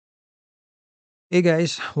Hey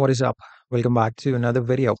guys, what is up? Welcome back to another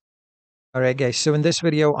video. Alright guys, so in this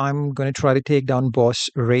video I'm going to try to take down boss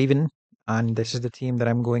Raven, and this is the team that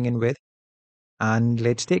I'm going in with. And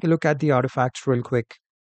let's take a look at the artifacts real quick.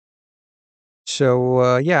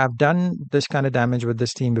 So yeah, I've done this kind of damage with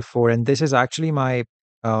this team before, and this is actually my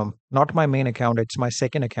not my main account, it's my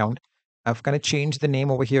second account. I've kind of changed the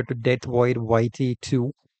name over here to Death Void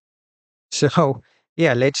YT2. So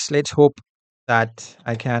yeah, let's hope that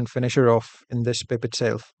I can finish her off in this pip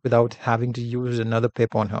itself without having to use another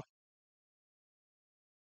pip on her.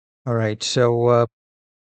 All right, so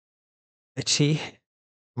let's see.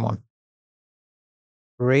 Come on,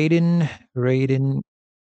 Raiden, Raiden,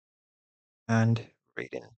 and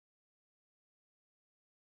Raiden.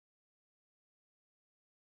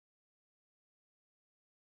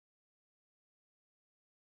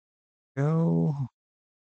 Go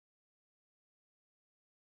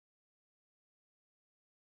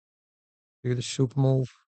do the super move.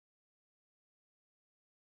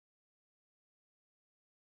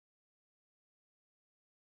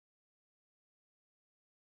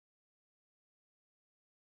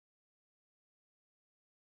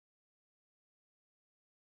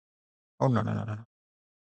 Oh no no no no!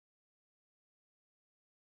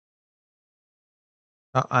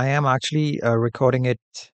 I am actually recording it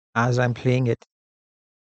as I'm playing it,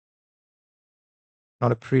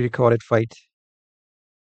 not a pre-recorded fight.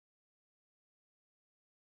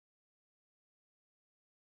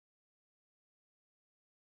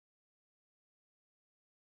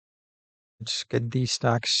 Let's get these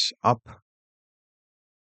stacks up.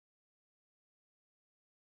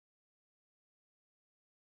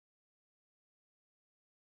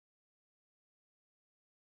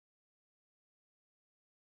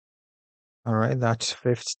 All right, that's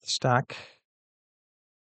fifth stack.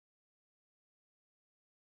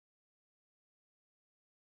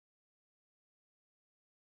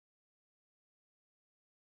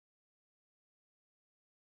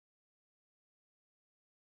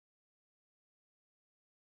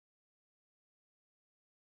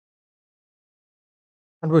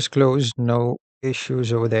 That was closed. No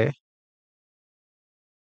issues over there.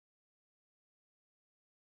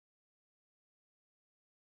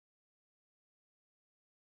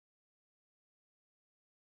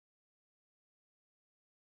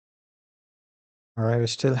 All right, we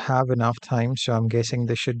still have enough time, so I'm guessing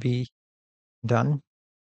this should be done.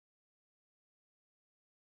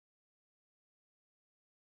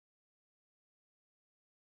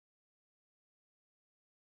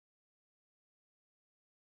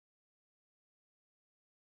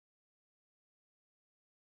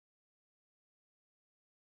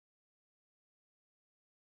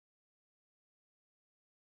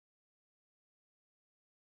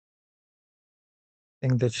 I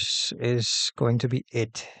think this is going to be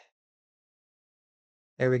it.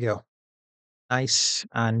 There we go. Nice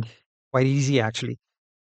and quite easy actually.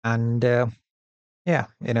 And yeah,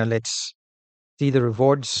 let's see the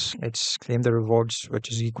rewards. Let's claim the rewards,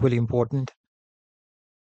 which is equally important.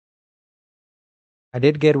 I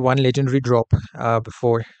did get one legendary drop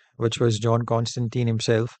before, which was John Constantine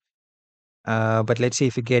himself. But let's see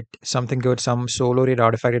if we get something good, some solo raid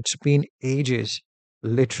artifact. It's been ages,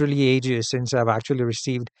 literally ages, since I've actually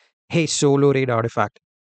received a solo raid artifact.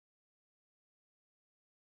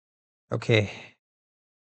 Okay.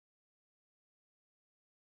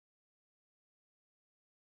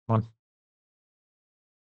 Come on.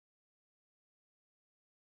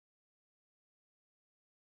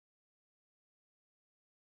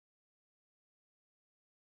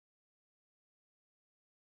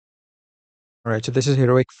 All right, so this is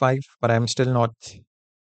Heroic 5, but I'm still not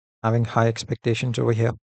having high expectations over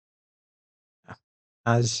here.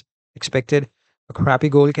 As expected, a crappy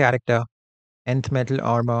gold character, nth metal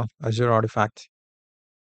armor, Azure artifact.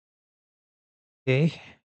 Okay,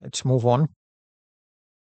 let's move on.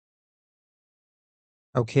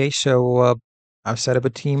 Okay, so I've set up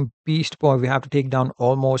a team Beast Boy. We have to take down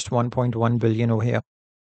almost 1.1 billion over here.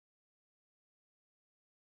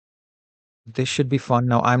 This should be fun.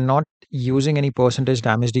 Now, I'm not using any percentage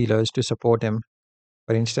damage dealers to support him,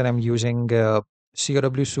 but instead I'm using COW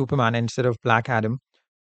Superman instead of Black Adam.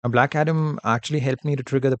 Now, Black Adam actually helped me to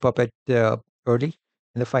trigger the puppet early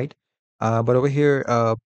in the fight. But over here,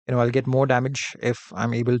 I'll get more damage if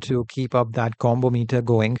I'm able to keep up that combo meter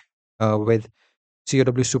going with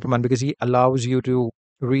COW Superman, because he allows you to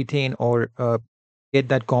retain or get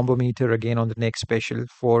that combo meter again on the next special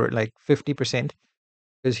for like 50%,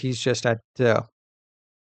 because he's just at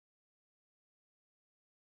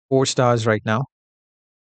 4 stars right now.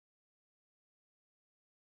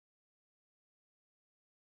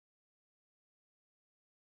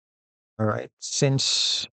 All right.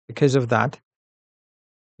 Since because of that,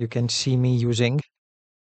 you can see me using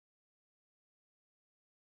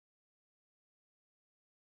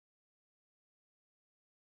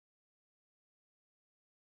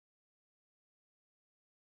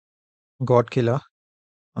God Killer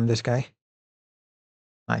on this guy.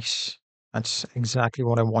 Nice. That's exactly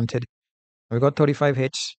what I wanted. We got 35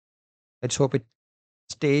 hits. Let's hope it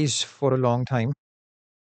stays for a long time.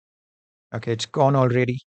 Okay, it's gone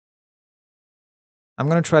already. I'm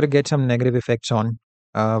going to try to get some negative effects on,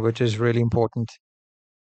 which is really important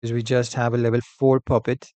because we just have a level 4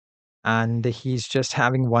 puppet and he's just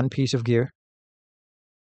having one piece of gear.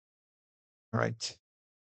 All right,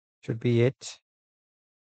 should be it.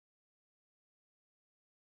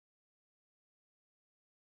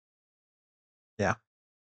 Yeah,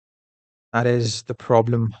 that is the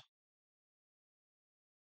problem.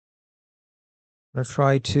 I'm going to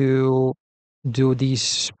try to do these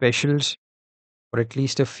specials for at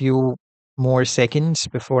least a few more seconds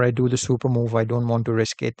before I do the super move. I don't want to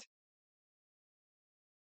risk it.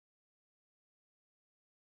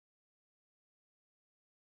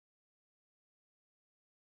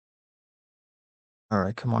 All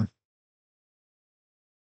right, come on.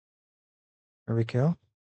 There we go.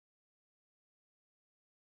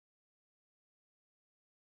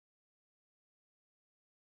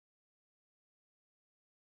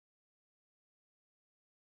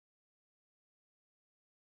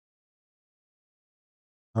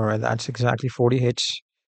 All right, that's exactly 40 hits.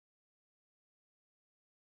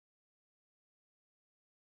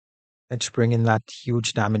 Let's bring in that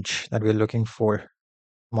huge damage that we're looking for.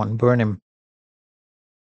 Come on, burn him.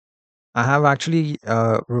 I have actually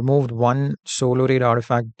removed one solo raid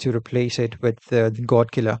artifact to replace it with the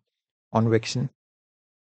God Killer on Vixen,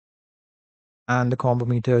 and the combo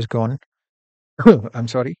meter is gone. I'm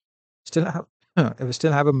sorry. Still have, we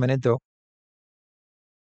still have a minute though.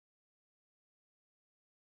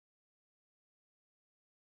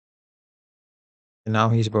 And now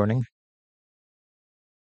he's burning.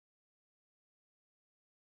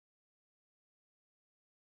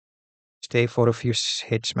 Stay for a few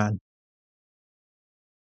hits, man.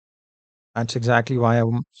 That's exactly why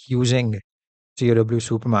I'm using COW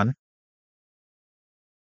Superman.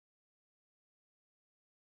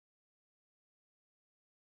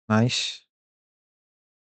 Nice.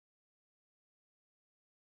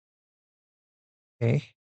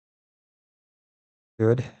 Okay,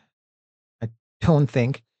 good. I don't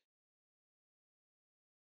think.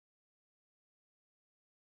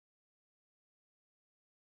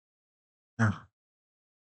 Ah,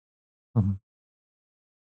 mhm.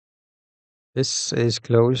 This is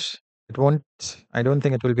close. It won't. I don't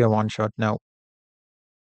think it will be a one shot now.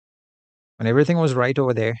 And everything was right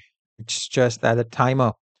over there. It's just that the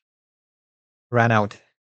timer ran out.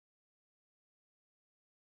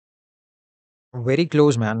 Very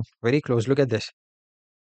close, man. Very close. Look at this.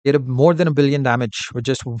 Did a, more than a billion damage with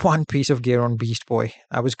just one piece of gear on Beast Boy.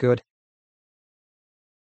 That was good.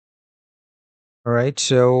 All right.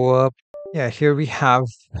 So, yeah, here we have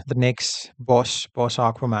the next boss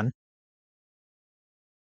Aquaman.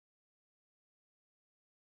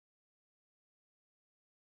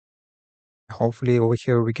 Hopefully, over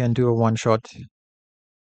here we can do a one shot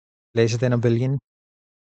less than a billion.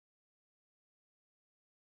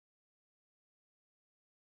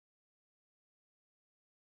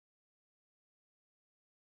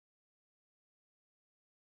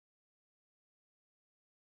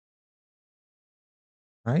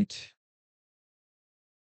 Right.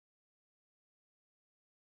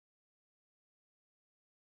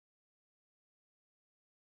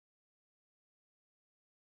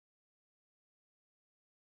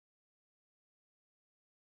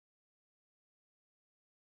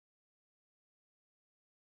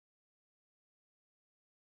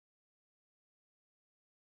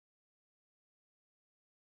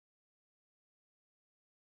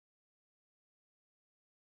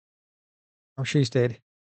 Oh, she's dead.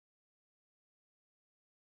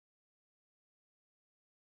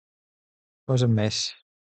 It was a mess.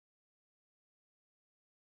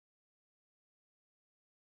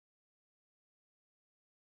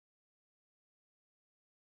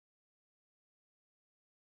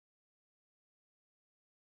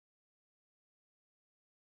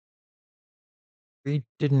 We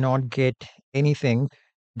did not get anything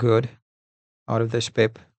good out of this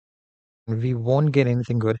pip. We won't get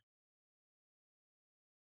anything good.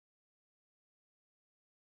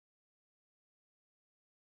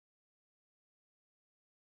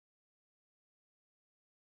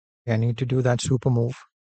 I need to do that super move.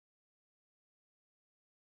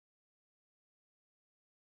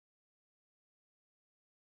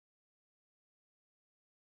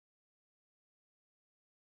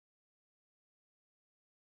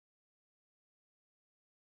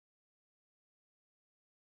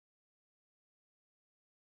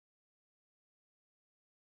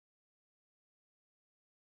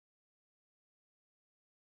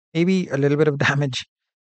 Maybe a little bit of damage,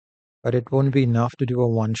 but it won't be enough to do a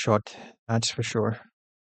one shot. That's for sure.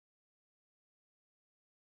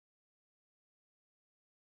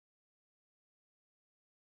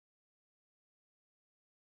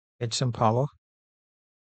 Get some power.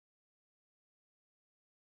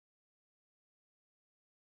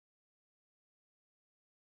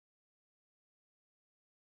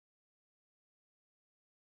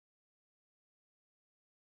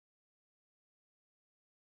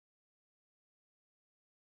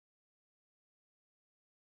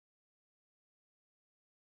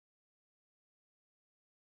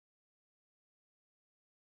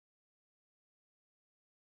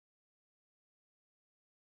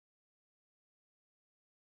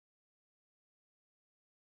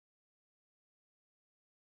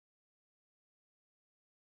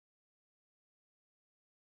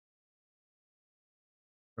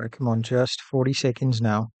 Right, come on, just 40 seconds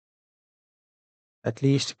now. At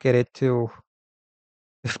least get it to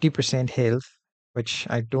 50% health, which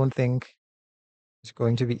I don't think is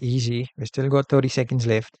going to be easy. We still got 30 seconds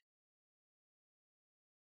left.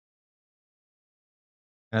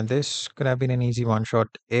 And this could have been an easy one shot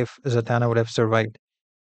if Zatanna would have survived.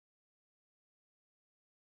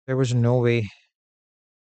 There was no way.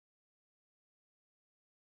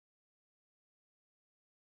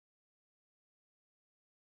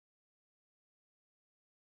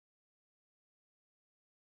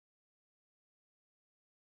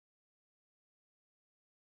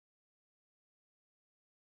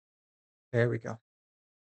 There we go.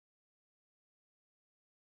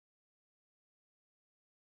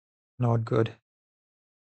 Not good.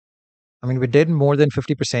 I mean, we did more than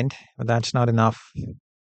 50%, but that's not enough.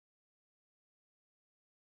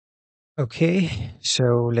 Okay,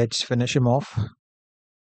 so let's finish him off.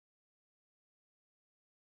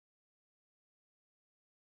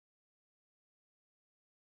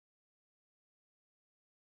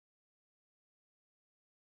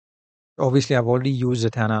 Obviously, I've already used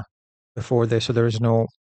Zatanna before this, so there is no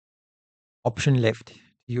option left to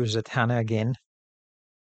use Zatanna again.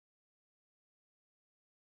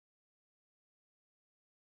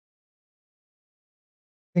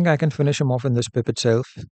 I think I can finish him off in this pip itself.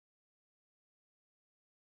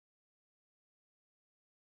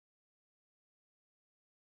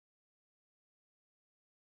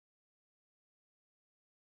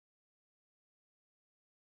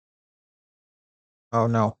 Oh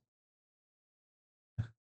no.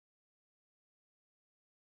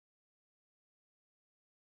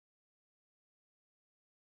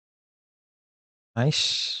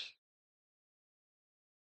 Nice.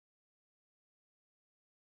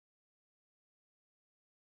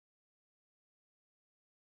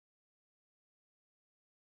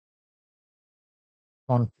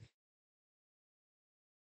 On.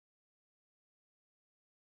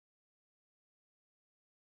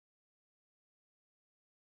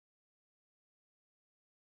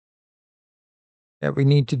 Yeah, we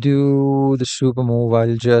need to do the super move.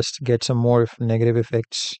 I'll just get some more negative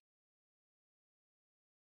effects.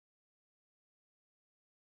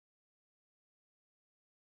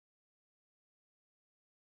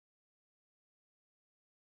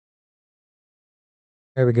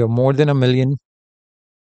 There we go. More than a million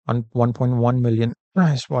on 1.1 million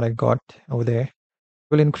is what I got over there.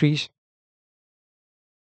 Will increase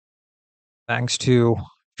thanks to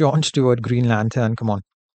John Stewart, Green Lantern. Come on.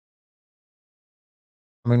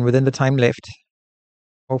 I mean, within the time left,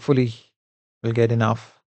 hopefully we'll get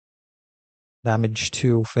enough damage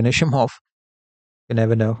to finish him off. You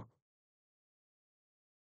never know.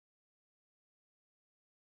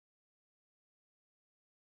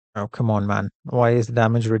 Oh, come on, man. Why is the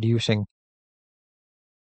damage reducing?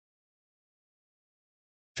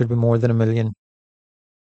 Should be more than a million.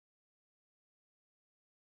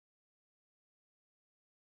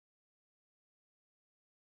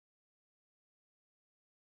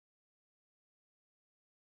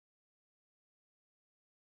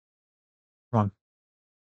 Come on.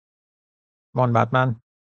 Come on, Batman.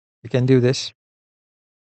 You can do this.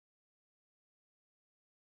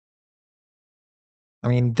 I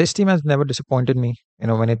mean, this team has never disappointed me,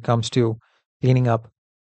 when it comes to cleaning up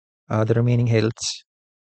the remaining healths.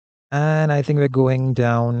 And I think we're going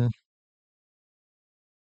down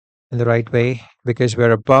in the right way because we're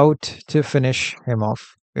about to finish him off.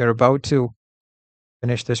 We're about to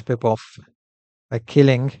finish this pip off by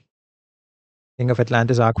killing King of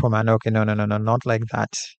Atlantis Aquaman. Okay, no, no, no, no, not like that.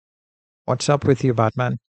 What's up with you,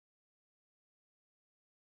 Batman?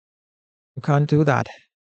 You can't do that.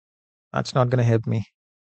 That's not going to help me.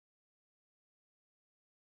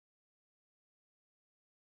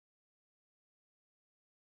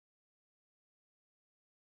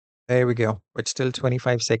 There we go. But still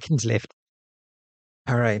 25 seconds left.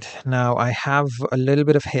 All right. Now I have a little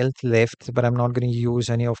bit of health left, but I'm not going to use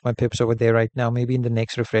any of my pips over there right now. Maybe in the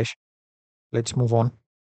next refresh. Let's move on.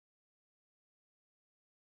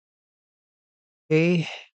 Okay.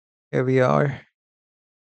 Here we are.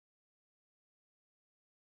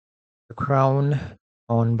 The crown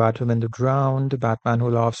on Batwoman the Drowned, Batman Who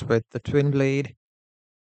Laughs with the Twin Blade,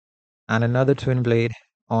 and another Twin Blade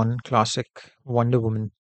on classic Wonder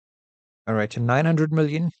Woman. All right. So 900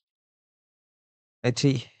 million. Let's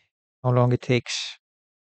see how long it takes.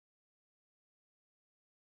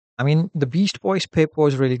 I mean, the Beast Boys pip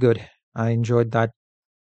was really good. I enjoyed that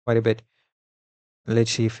quite a bit.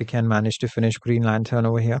 Let's see if we can manage to finish Green Lantern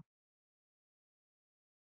over here.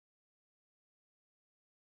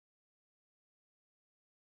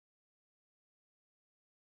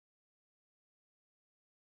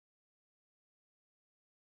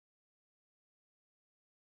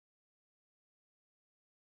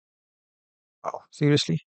 Oh,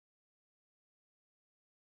 seriously?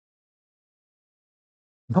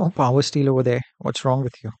 No power steal over there. What's wrong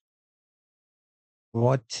with you?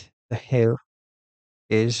 What the hell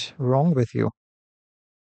is wrong with you?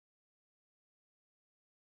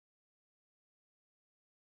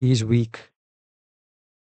 He's weak.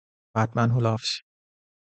 Batman Who Laughs.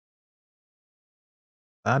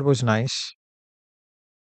 That was nice.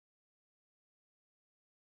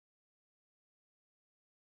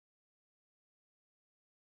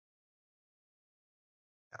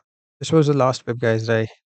 This was the last pip, guys. I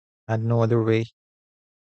had no other way.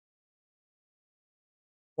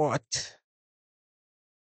 What?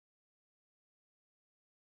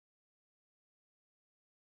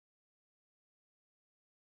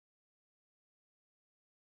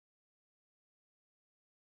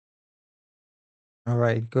 All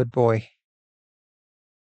right, good boy.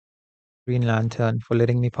 Green Lantern for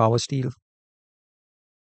letting me power steal.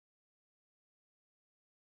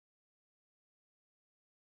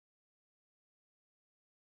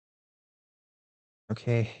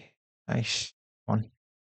 Okay, nice one.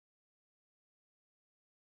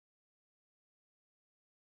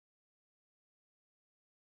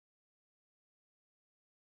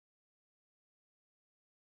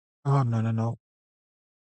 Oh, no, no, no.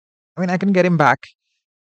 I mean, I can get him back,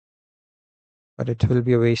 but it will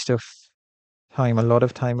be a waste of time. A lot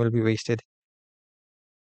of time will be wasted.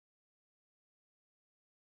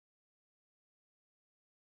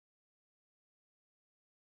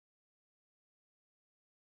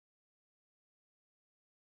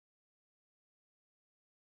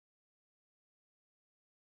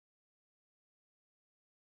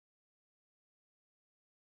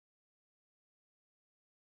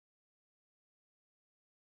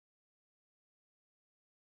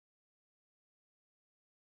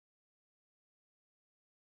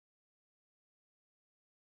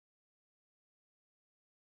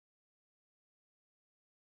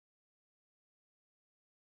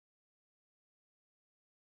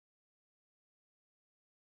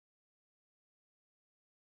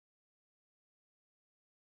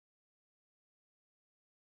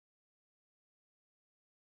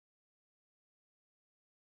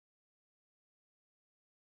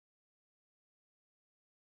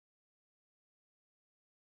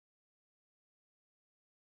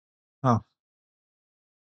 Huh.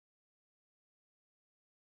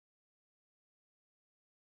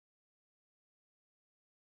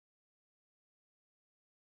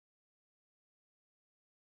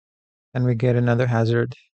 Can we get another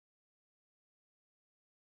hazard?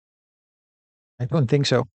 I don't think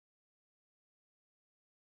so.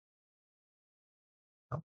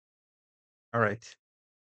 Oh, all right.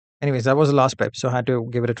 Anyways, that was the last pep, so I had to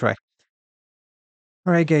give it a try.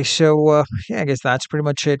 All right, guys. So, yeah, I guess that's pretty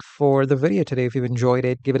much it for the video today. If you've enjoyed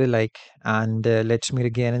it, give it a like, and let's meet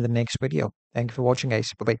again in the next video. Thank you for watching,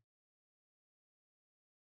 guys. Bye bye.